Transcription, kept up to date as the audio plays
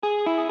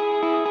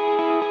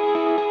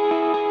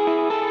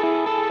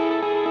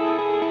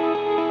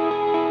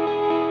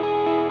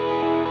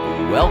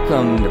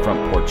Welcome to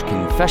Front Porch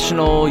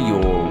Confessional,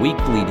 your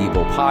weekly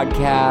Devo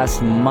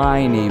podcast.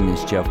 My name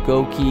is Jeff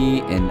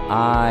Goki, and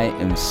I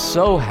am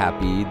so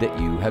happy that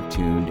you have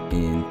tuned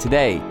in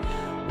today.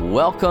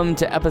 Welcome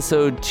to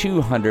episode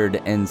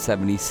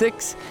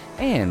 276,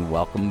 and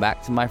welcome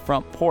back to my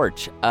front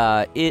porch.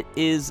 It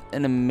is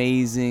an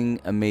amazing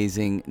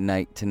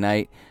night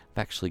tonight. I've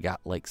actually got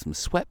like some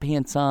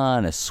sweatpants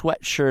on, a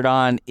sweatshirt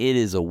on. It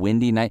is a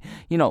windy night.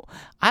 You know,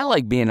 I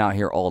like being out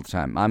here all the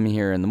time. I'm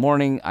here in the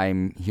morning.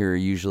 I'm here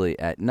usually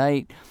at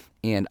night,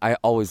 and I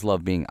always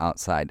love being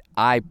outside.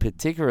 I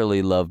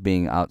particularly love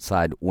being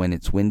outside when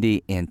it's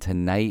windy, and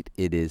tonight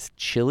it is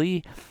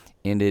chilly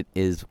and it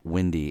is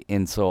windy.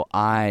 And so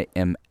I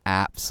am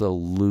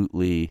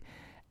absolutely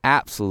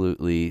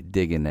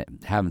digging it,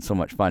 having so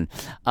much fun.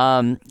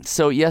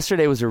 So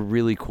yesterday was a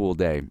really cool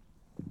day.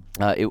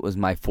 It was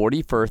my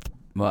 45th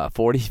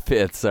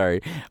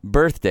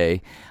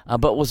birthday,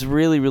 but what was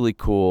really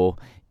cool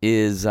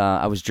is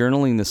I was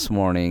journaling this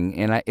morning,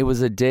 and it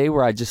was a day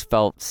where I just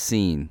felt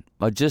seen.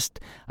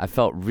 I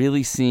felt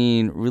really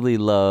seen, really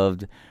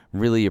loved,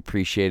 really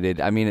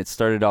appreciated. I mean, it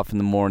started off in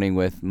the morning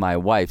with my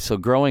wife. So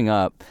growing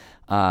up,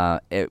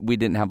 we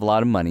didn't have a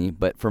lot of money,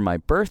 but for my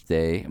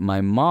birthday, my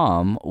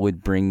mom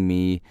would bring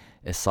me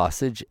a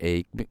sausage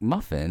egg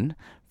McMuffin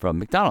from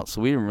McDonald's.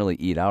 So we didn't really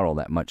eat out all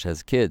that much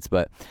as kids.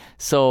 But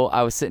so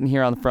I was sitting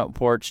here on the front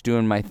porch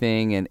doing my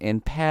thing,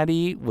 and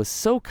Patty was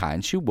so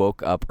kind. She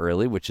woke up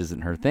early, which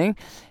isn't her thing,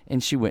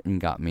 and she went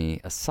and got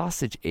me a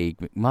sausage egg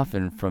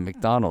McMuffin from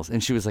McDonald's.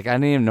 And she was like, I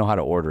didn't even know how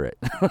to order it.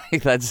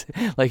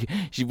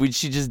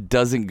 She just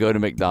doesn't go to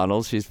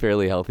McDonald's. She's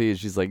fairly healthy. And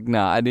she's like,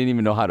 nah, I didn't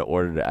even know how to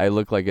order it. I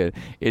look like an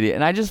idiot.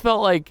 And I just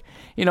felt like,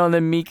 you know, and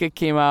then Mika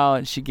came out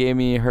and she gave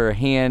me her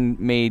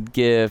handmade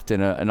gift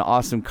and an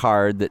awesome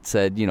card that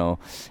said, you know,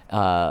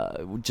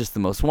 just the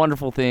most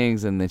wonderful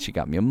things. And then she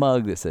got me a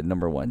mug that said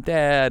number one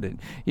dad. And,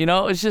 you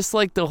know, it's just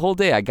like the whole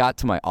day. I got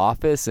to my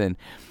office and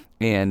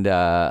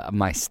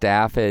my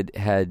staff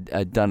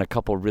had done a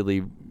couple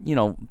really, you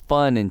know,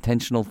 fun,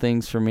 intentional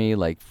things for me,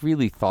 like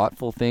really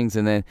thoughtful things.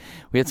 And then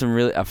we had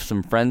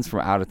some friends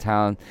from out of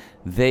town.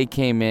 They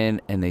came in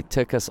and they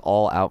took us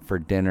all out for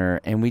dinner,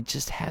 and we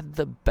just had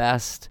the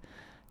best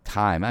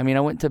time. I mean,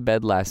 I went to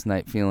bed last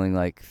night feeling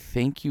like,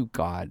 thank you,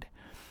 God.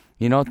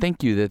 You know,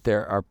 thank you that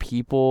there are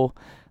people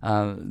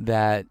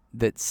that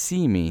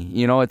see me.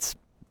 You know, it's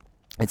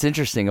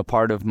interesting. A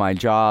part of my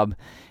job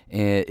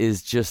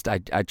is just I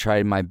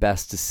try my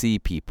best to see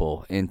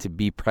people and to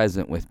be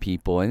present with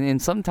people.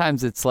 And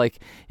sometimes it's like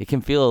it can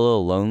feel a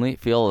little lonely.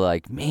 Feel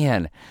like,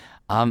 man,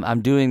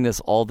 I'm doing this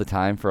all the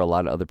time for a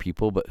lot of other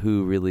people, but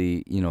who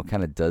really, you know,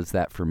 kind of does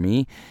that for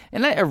me?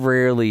 And I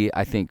rarely,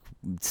 I think,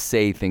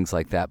 say things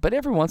like that. But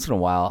every once in a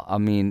while, I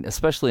mean,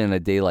 especially on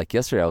a day like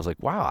yesterday, I was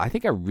like, wow, I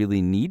think I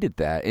really needed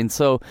that. And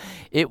so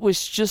it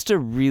was just a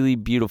really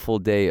beautiful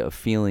day of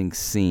feeling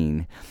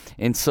seen.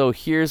 And so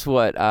here's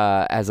what,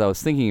 as I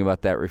was thinking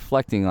about that,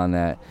 reflecting on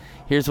that,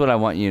 here's what I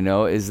want you to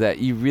know is that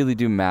you really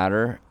do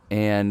matter,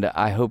 and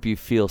I hope you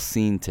feel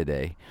seen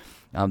today.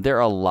 There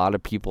are a lot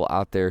of people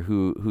out there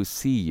who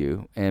see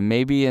you, and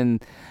maybe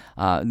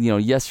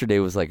yesterday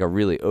was like a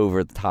really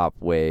over-the-top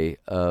way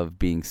of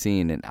being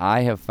seen, and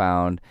I have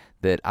found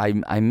that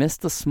I miss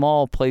the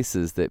small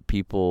places that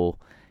people,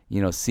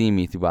 you know, see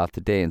me throughout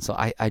the day, and so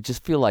I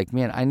just feel like,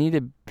 man, I need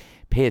to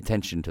pay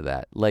attention to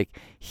that. Like,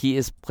 he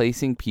is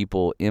placing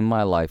people in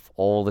my life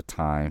all the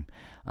time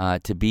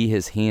to be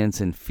his hands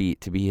and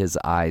feet, to be his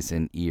eyes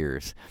and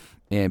ears.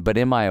 But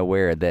am I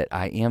aware that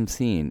I am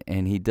seen,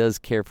 and he does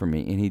care for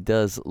me, and he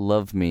does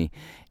love me,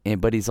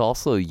 but he's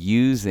also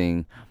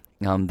using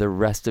the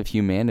rest of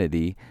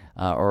humanity,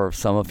 or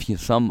some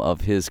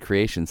of his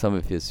creation, some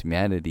of his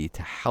humanity,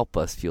 to help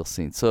us feel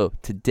seen. So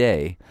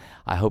today,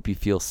 I hope you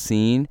feel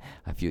seen.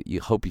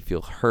 Hope you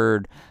feel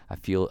heard.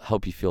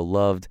 Hope you feel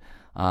loved.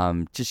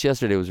 Just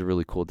yesterday was a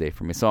really cool day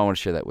for me, so I want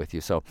to share that with you.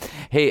 So,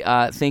 hey,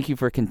 thank you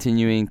for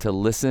continuing to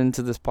listen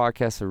to this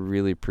podcast. I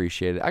really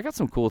appreciate it. I got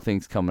some cool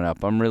things coming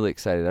up. I'm really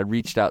excited. I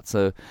reached out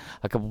to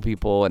a couple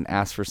people and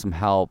asked for some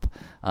help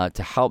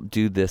to help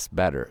do this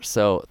better.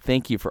 So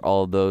thank you for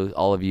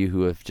all of you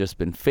who have just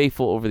been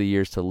faithful over the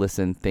years to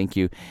listen. Thank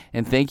you.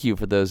 And thank you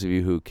for those of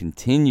you who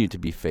continue to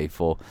be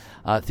faithful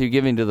through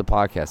giving to the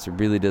podcast. It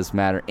really does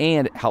matter,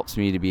 and it helps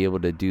me to be able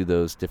to do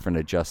those different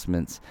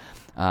adjustments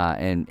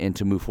and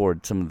to move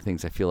forward some of the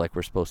things I feel like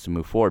we're supposed to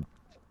move forward.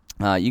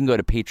 You can go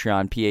to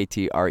Patreon,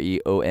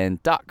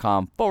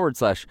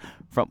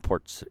 patreon.com/Front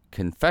Porch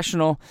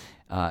Confessional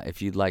if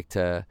you'd like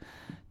to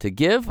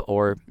give,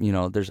 or, you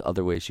know, there's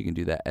other ways you can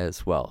do that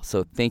as well.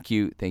 So thank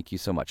you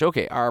so much.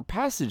 Okay, our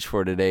passage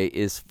for today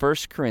is 1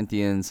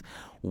 Corinthians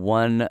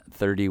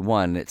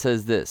 1:31. It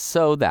says this: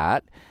 so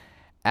that,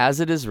 as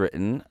it is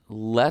written,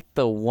 let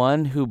the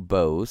one who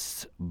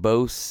boasts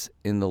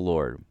in the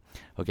Lord.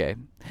 Okay,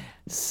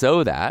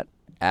 so that,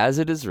 as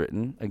it is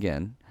written,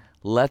 again,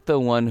 let the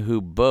one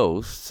who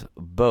boasts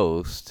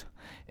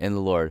in the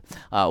Lord.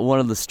 One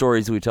of the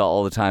stories we tell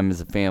all the time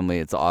as a family,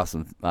 it's an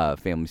awesome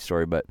family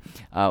story, but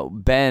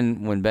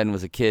Ben, when Ben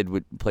was a kid,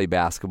 would play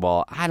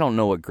basketball. I don't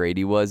know what grade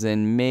he was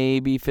in,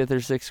 maybe 5th or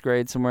 6th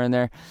grade, somewhere in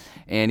there,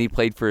 and he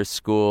played for his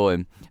school,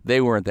 and they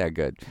weren't that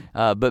good.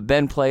 But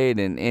Ben played,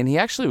 and he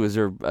actually was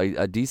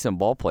a decent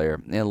ball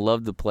player and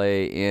loved to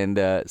play, and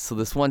so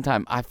this one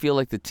time, I feel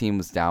like the team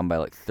was down by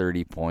like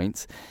 30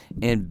 points,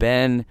 and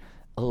Ben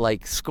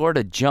like scored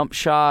a jump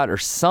shot or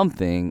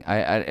something.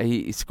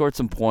 He scored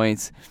some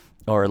points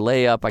or a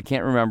layup. I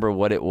can't remember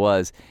what it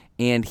was.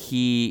 And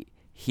he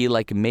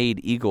like made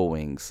eagle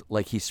wings.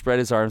 Like he spread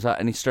his arms out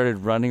and he started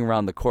running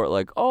around the court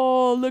like,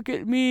 oh, look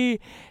at me.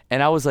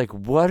 And I was like,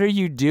 what are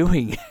you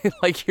doing?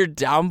 Like you're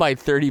down by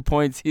 30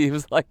 points. He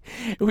was like,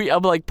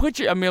 I'm like,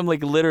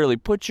 literally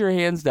put your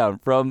hands down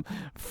from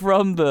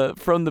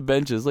the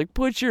benches. Like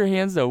put your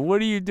hands down.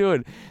 What are you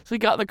doing? So he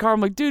got in the car.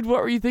 I'm like, dude,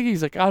 what were you thinking?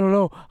 He's like, I don't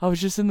know. I was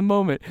just in the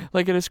moment.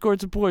 Like, and I scored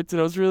some points and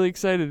I was really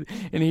excited.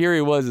 And here he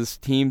was, his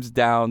team's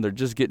down. They're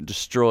just getting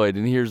destroyed.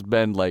 And here's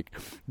Ben like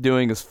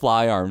doing his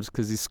fly arms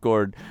because he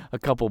scored a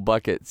couple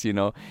buckets,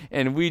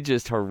 and we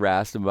just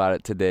harassed him about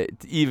it today.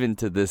 Even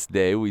to this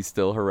day, we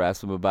still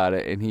harass him about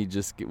it, and we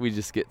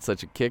just get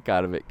such a kick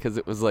out of it because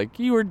it was like,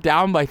 you were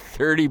down by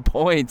 30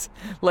 points.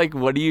 Like,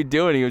 what are you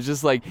doing? He was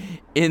just like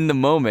in the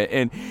moment,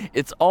 and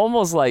it's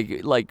almost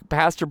like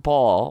Pastor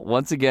Paul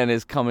once again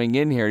is coming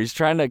in here. He's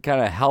trying to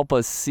kind of help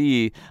us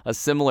see a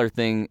similar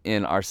thing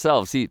in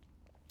ourselves. He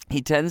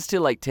tends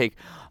to like take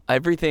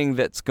everything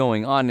that's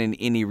going on and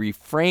he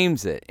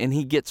reframes it and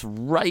he gets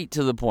right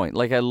to the point.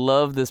 Like I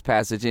love this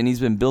passage and he's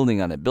been building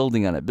on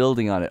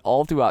it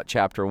all throughout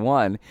chapter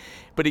 1,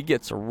 but he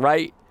gets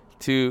right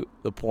to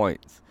the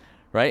point,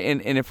 right?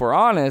 And if we're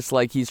honest,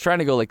 like he's trying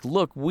to go like,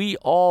 look, we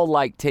all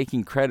like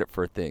taking credit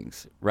for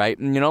things, right?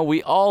 And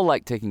we all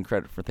like taking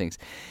credit for things.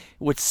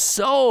 What's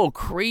so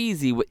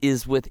crazy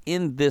is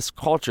within this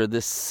culture,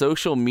 this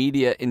social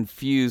media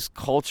infused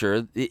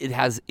culture, it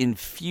has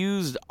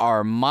infused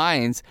our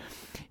minds.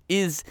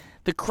 Is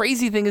the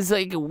crazy thing is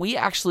like we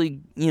actually,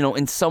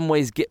 in some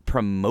ways get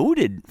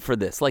promoted for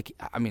this. Like,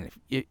 I mean,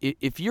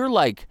 if you're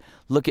like,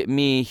 look at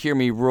me, hear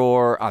me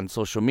roar on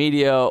social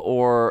media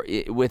or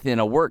within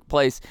a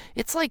workplace,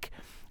 it's like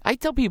I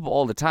tell people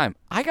all the time,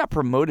 I got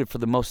promoted for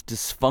the most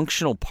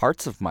dysfunctional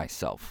parts of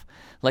myself.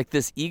 Like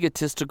this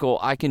egotistical,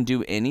 I can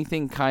do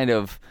anything kind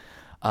of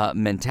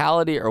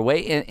mentality or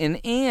way.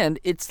 And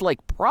it's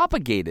like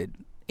propagated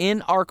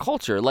in our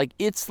culture. Like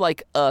it's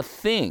like a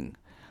thing.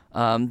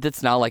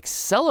 That's now like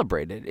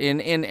celebrated.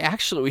 And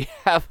actually we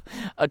have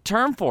a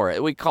term for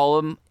it. We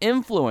call them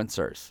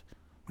influencers.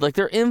 Like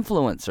they're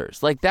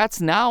influencers. Like that's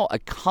now a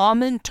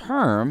common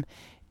term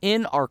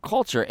in our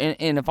culture.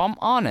 And if I'm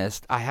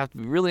honest, I have to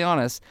be really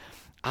honest,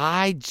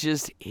 I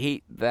just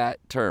hate that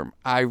term.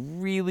 I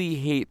really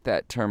hate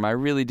that term. I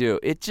really do.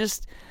 It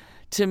just,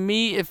 to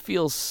me, it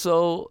feels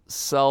so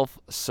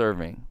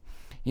self-serving.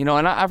 And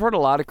I've heard a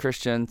lot of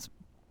Christians,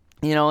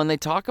 and they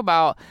talk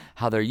about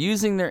how they're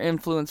using their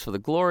influence for the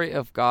glory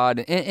of God,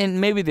 and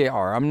maybe they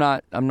are. I'm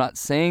not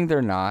saying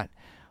they're not,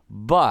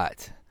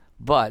 but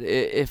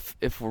if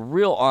we're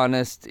real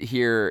honest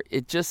here,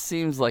 it just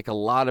seems like a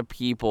lot of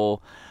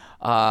people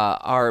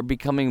are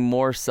becoming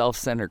more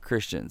self-centered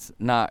Christians,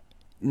 not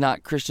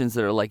Christians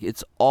that are like,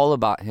 it's all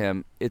about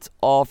him, it's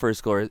all for his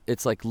glory.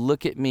 It's like,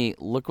 look at me,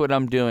 look what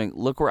I'm doing,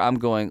 look where I'm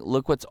going,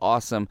 look what's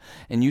awesome,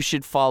 and you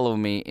should follow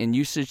me, and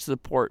you should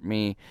support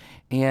me.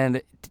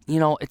 And,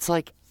 it's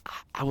like,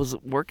 I was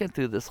working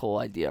through this whole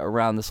idea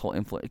around this whole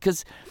influence,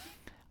 because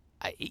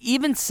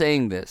even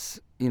saying this,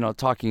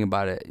 talking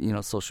about it,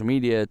 social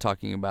media,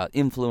 talking about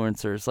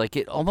influencers, like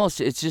it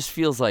just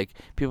feels like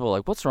people are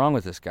like, what's wrong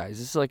with this guy? Is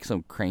this like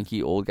some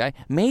cranky old guy?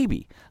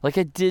 Maybe. Like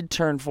I did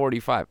turn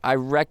 45. I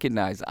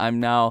recognize I'm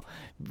now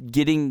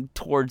getting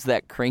towards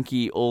that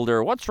cranky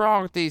older, what's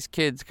wrong with these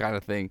kids kind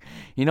of thing,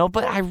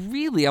 but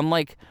I'm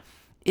like,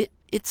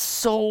 it's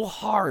so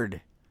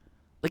hard.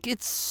 Like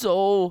it's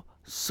so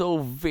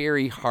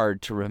very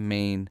hard to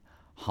remain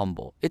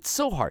humble. It's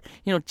so hard.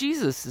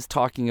 Jesus is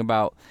talking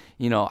about,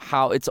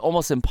 how it's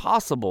almost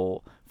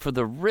impossible for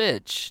the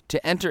rich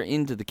to enter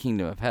into the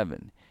kingdom of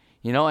heaven.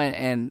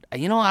 And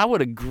I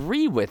would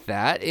agree with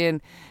that.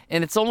 And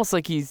it's almost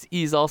like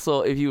he's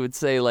also, if you would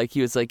say, like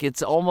he was like,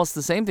 it's almost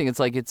the same thing.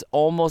 It's like it's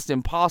almost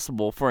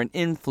impossible for an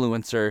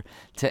influencer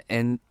to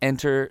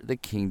enter the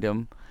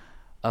kingdom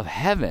of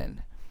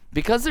heaven.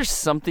 Because there's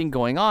something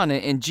going on,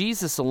 and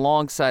Jesus,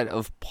 alongside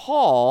of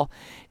Paul,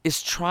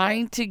 is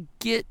trying to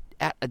get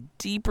at a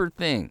deeper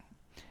thing.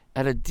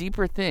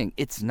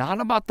 It's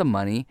not about the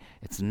money.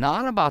 It's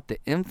not about the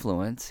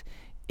influence.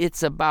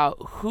 It's about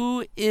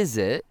who is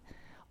it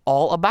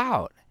all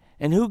about,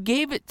 and who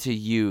gave it to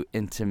you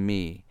and to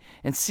me.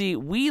 And see,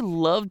 we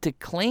love to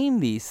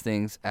claim these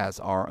things as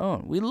our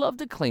own.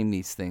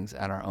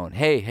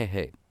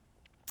 Hey,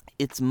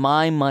 it's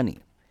my money.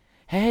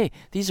 Hey,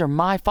 these are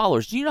my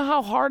followers. Do you know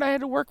how hard I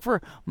had to work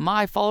for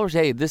my followers?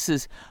 Hey, this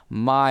is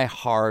my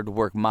hard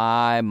work.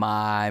 Me,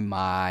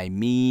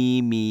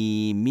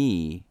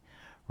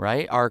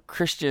 right? Our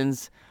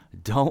Christians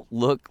don't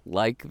look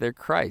like their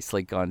Christ.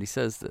 Like Gandhi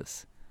says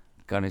this.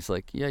 Gandhi's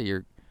like, yeah,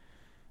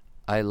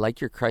 I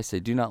like your Christ. I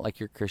do not like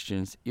your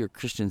Christians. Your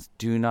Christians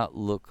do not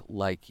look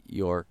like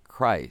your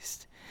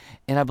Christ.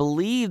 And I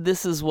believe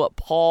this is what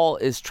Paul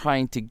is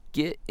trying to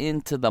get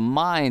into the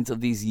minds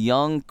of these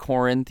young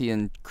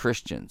Corinthian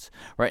Christians,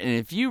 right? And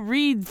if you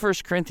read 1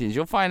 Corinthians,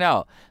 you'll find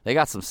out they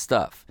got some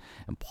stuff.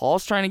 And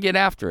Paul's trying to get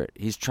after it.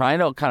 He's trying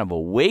to kind of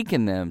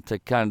awaken them to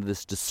kind of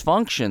this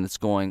dysfunction that's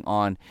going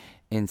on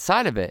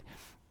inside of it.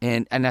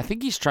 And I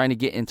think he's trying to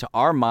get into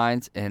our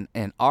minds and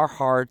our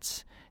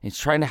hearts. He's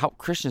trying to help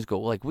Christians go,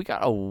 like, we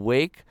got to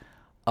wake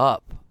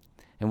up.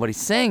 And what he's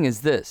saying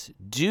is this: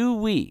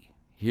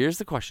 here's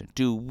the question,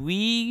 do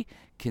we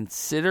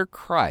consider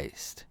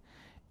Christ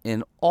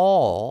in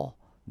all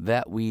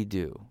that we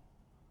do?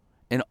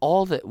 In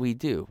all that we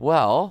do?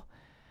 Well,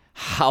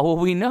 how will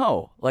we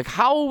know? Like,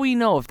 how will we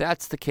know if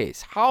that's the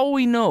case? How will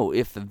we know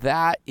if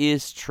that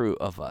is true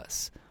of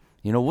us?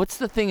 What's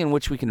the thing in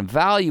which we can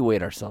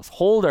evaluate ourselves,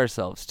 hold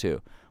ourselves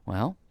to?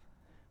 Well,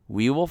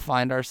 we will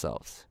find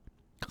ourselves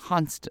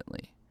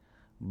constantly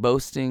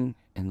boasting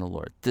in the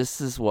Lord.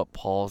 This is what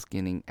Paul's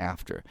getting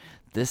after.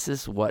 This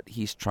is what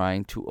he's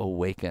trying to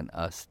awaken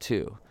us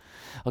to.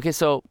 Okay,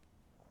 so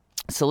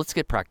let's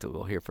get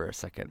practical here for a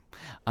second.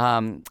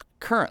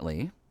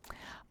 Currently,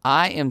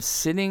 I am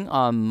sitting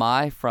on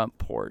my front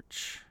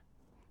porch,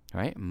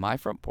 right? My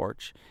front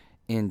porch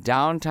in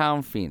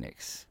downtown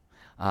Phoenix,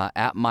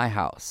 at my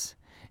house,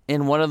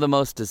 in one of the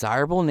most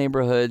desirable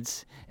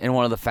neighborhoods in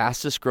one of the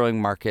fastest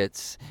growing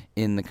markets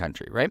in the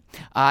country, right?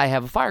 I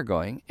have a fire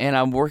going, and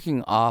I'm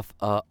working off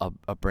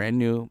a brand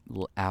new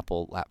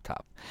Apple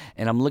laptop.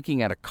 And I'm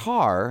looking at a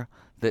car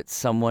that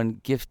someone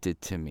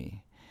gifted to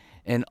me.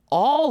 And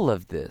all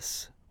of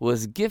this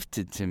was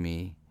gifted to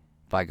me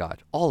by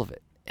God. All of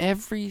it.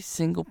 Every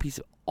single piece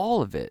of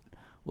all of it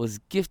was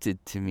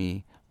gifted to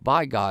me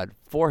by God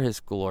for his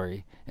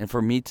glory and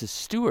for me to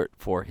steward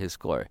for his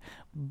glory.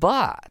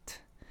 But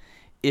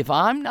if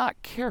I'm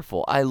not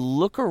careful, I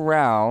look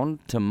around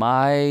to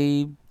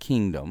my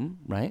kingdom,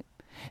 right,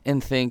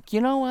 and think,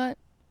 you know what?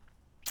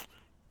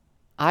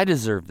 I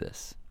deserve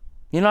this.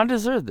 I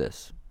deserve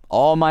this.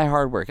 All my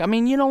hard work. I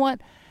mean, you know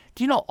what?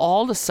 Do you know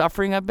all the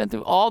suffering I've been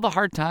through? All the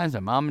hard times. My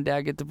mom and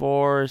dad get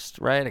divorced,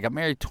 right? I got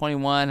married at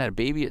 21, had a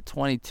baby at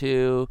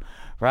 22,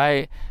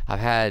 right?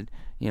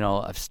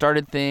 I've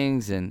started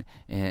things and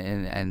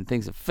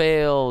things have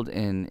failed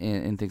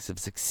and things have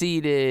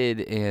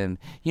succeeded and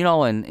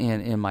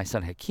my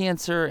son had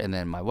cancer and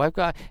then my wife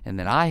got, and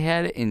then I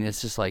had it, and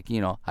it's just like,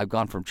 I've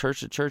gone from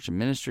church to church and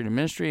ministry to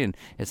ministry, and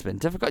it's been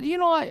difficult.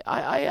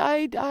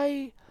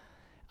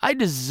 I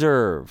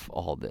deserve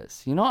all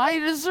this.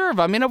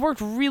 I've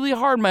worked really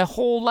hard my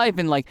whole life,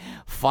 and like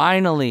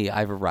finally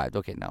I've arrived.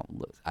 Okay, now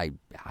look, I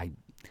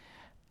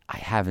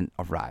haven't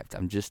arrived.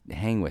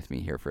 Hang with me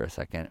here for a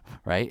second,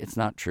 right? It's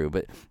not true,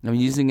 but I'm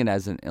using it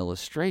as an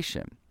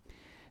illustration.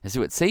 And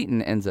so what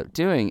Satan ends up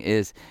doing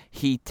is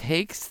he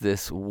takes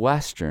this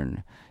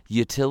Western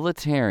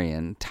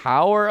utilitarian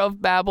Tower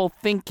of Babel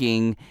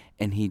thinking,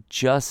 and he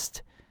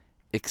just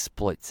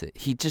exploits it.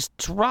 He just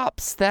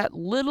drops that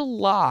little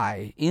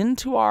lie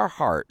into our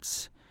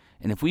hearts,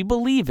 and if we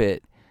believe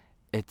it,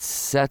 it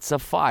sets a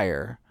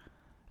fire,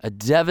 a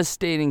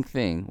devastating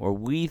thing where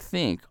we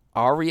think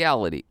our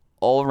reality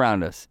all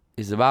around us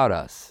is about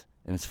us,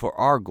 and it's for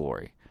our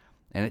glory.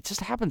 And it just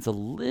happens a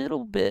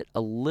little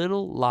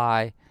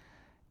lie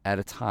at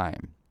a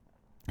time.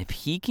 If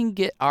he can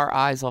get our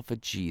eyes off of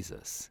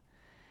Jesus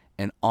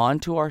and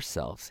onto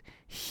ourselves,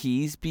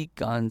 he's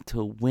begun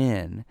to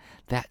win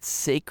that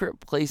sacred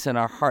place in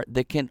our heart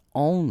that can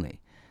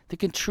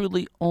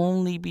truly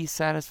only be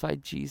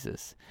satisfied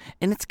Jesus.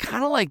 And it's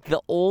kind of like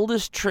the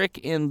oldest trick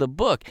in the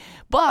book,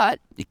 but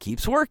it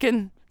keeps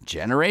working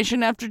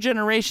generation after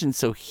generation.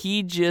 So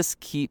he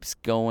just keeps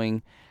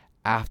going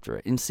after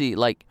it. And see,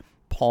 like,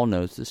 Paul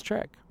knows this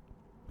trick.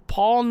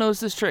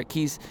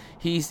 He's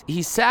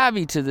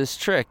savvy to this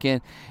trick,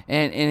 and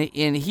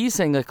he's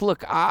saying, like,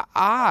 look,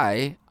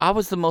 I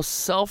was the most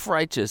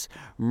self-righteous,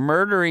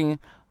 murdering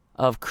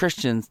of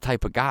Christians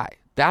type of guy.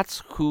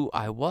 That's who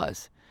I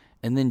was.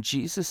 And then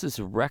Jesus'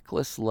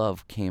 reckless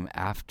love came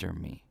after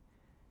me.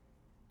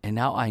 And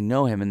now I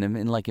know him. And then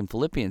in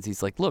Philippians,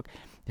 he's like, look,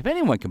 if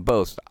anyone can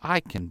boast, I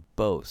can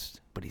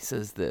boast. But he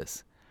says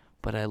this,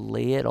 but I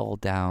lay it all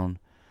down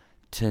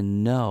to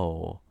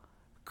know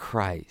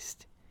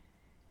Christ.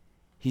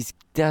 He's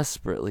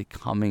desperately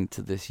coming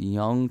to this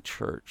young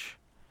church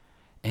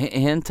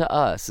and to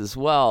us as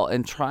well,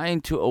 and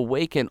trying to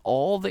awaken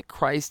all that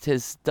Christ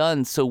has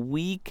done so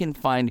we can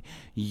find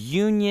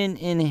union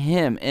in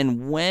him.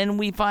 And when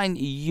we find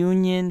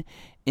union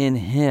in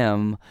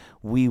him,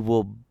 we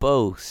will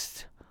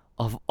boast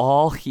of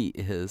all he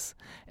is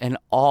and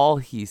all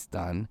he's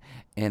done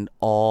and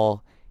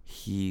all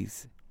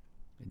he's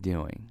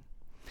doing.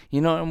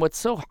 And what's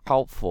so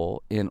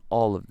helpful in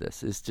all of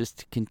this is just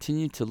to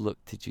continue to look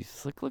to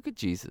Jesus. Like, look at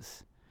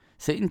Jesus.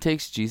 Satan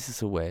takes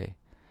Jesus away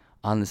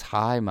on this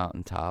high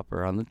mountaintop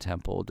or on the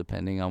temple,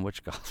 depending on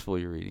which gospel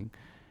you're reading,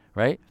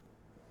 right?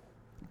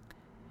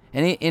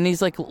 And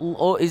he's like,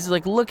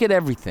 look at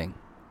everything.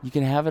 You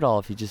can have it all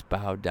if you just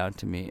bow down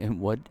to me. And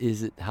what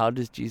is it? How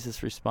does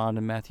Jesus respond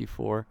in Matthew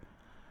 4?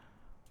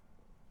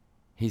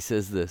 He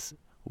says this,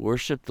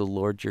 worship the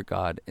Lord your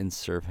God and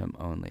serve him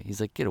only.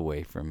 He's like, get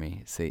away from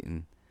me,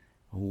 Satan.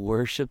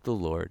 Worship the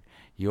Lord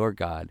your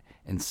God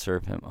and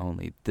serve him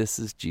only. This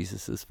is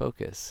Jesus's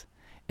focus.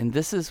 And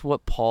this is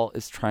what Paul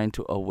is trying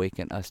to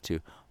awaken us to.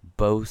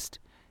 Boast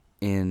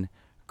in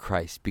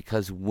Christ.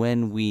 Because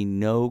when we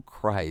know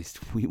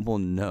Christ, we will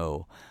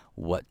know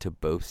what to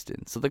boast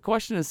in. So the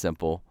question is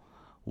simple.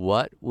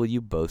 What will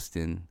you boast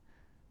in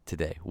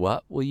today?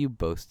 What will you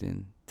boast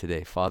in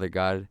today? Father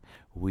God,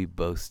 we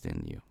boast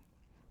in you.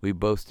 We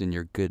boast in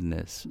your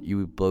goodness.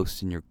 We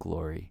boast in your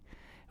glory.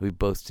 We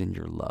boast in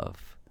your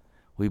love.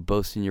 We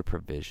boast in your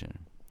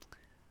provision.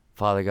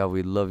 Father God,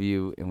 we love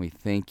you and we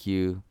thank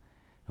you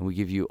and we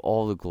give you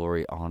all the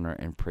glory, honor,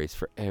 and praise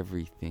for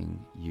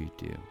everything you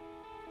do.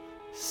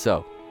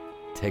 So,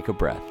 take a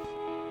breath,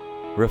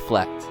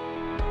 reflect,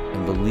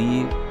 and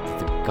believe that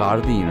the God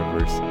of the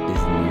universe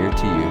is near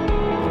to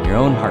you in your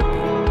own heartbeat.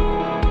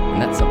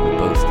 And that's something to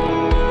boast in.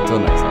 Until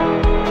next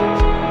time, cheers.